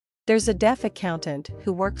There's a deaf accountant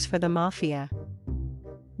who works for the mafia.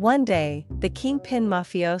 One day, the kingpin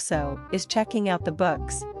mafioso is checking out the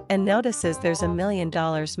books and notices there's $1 million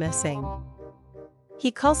missing. He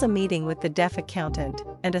calls a meeting with the deaf accountant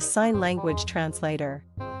and a sign language translator.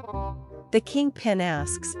 The kingpin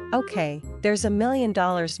asks, "Okay, there's $1 million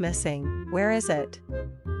missing, where is it?"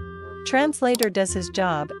 Translator does his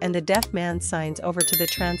job and the deaf man signs over to the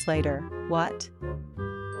translator. "What?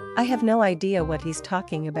 I have no idea what he's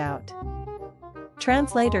talking about."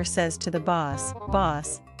 Translator says to the boss,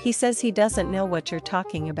 "Boss, he says he doesn't know what you're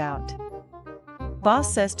talking about."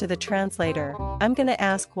 Boss says to the translator, "I'm gonna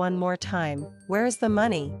ask one more time, where is the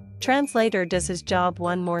money?" Translator does his job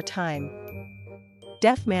one more time.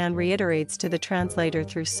 Deaf man reiterates to the translator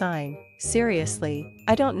through sign, "Seriously,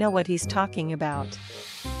 I don't know what he's talking about."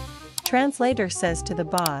 Translator says to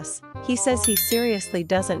the boss, "He says he seriously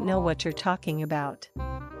doesn't know what you're talking about."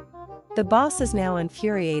 The boss is now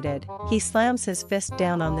infuriated. He slams his fist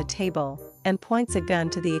down on the table and points a gun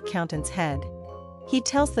to the accountant's head. He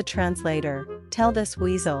tells the translator, "Tell this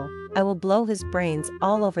weasel, I will blow his brains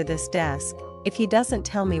all over this desk if he doesn't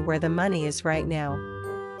tell me where the money is right now."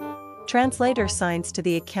 Translator signs to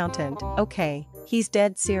the accountant, "Okay, he's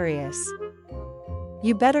dead serious.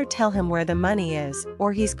 You better tell him where the money is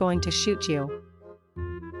or he's going to shoot you."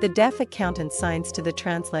 The deaf accountant signs to the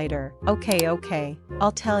translator, Okay,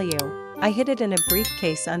 I'll tell you. I hid it in a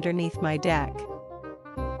briefcase underneath my deck."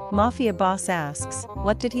 Mafia boss asks,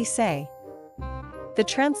 "What did he say?" The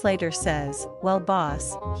translator says, "Well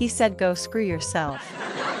boss, he said go screw yourself."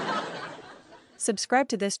 Subscribe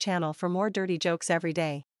to this channel for more dirty jokes every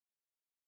day.